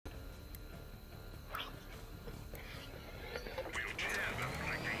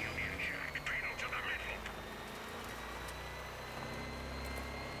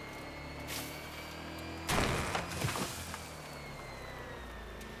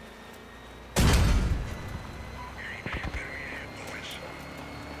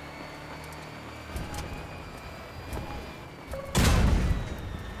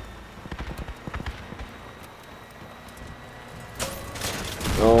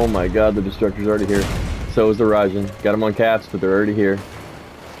Oh my god, the Destructor's already here. So is the Rajan. Got them on caps, but they're already here.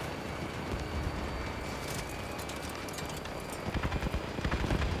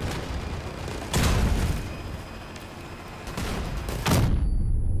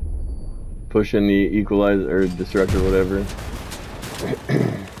 Pushing the equalizer or Destructor, whatever.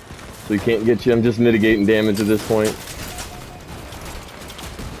 So he can't get you. I'm just mitigating damage at this point.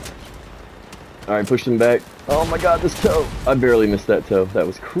 Alright, push him back. Oh my god, this toe! I barely missed that toe. That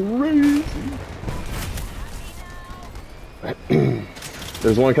was crazy.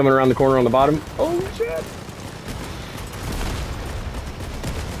 There's one coming around the corner on the bottom. Oh shit!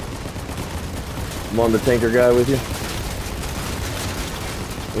 I'm on the tanker guy with you.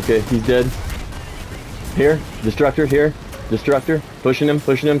 Okay, he's dead. Here, Destructor, here. Destructor, pushing him,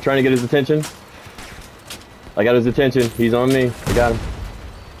 trying to get his attention. I got his attention. He's on me. I got him.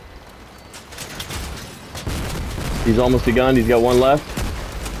 He's almost a gun. He's got one left.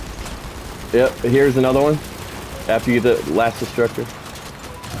 Yep, here's another one. After you get the last Destructor.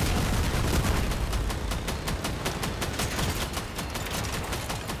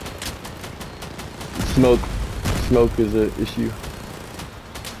 Smoke is an issue.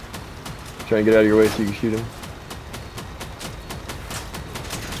 Try and get out of your way so you can shoot him.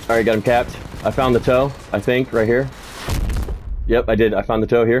 Alright, got him capped. I found the toe, I think, right here. Yep, I did. I found the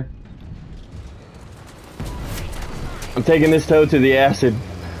toe here. I'm taking this toe to the acid.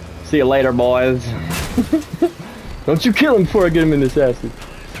 See you later, boys. Don't you kill him before I get him in this acid.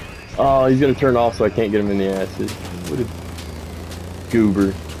 Oh, he's gonna turn off so I can't get him in the acid. What a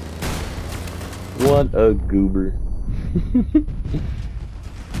goober. What a goober.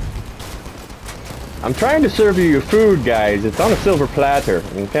 I'm trying to serve you your food, guys. It's on a silver platter,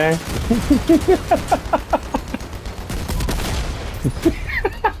 okay?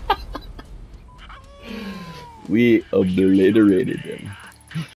 We obliterated them.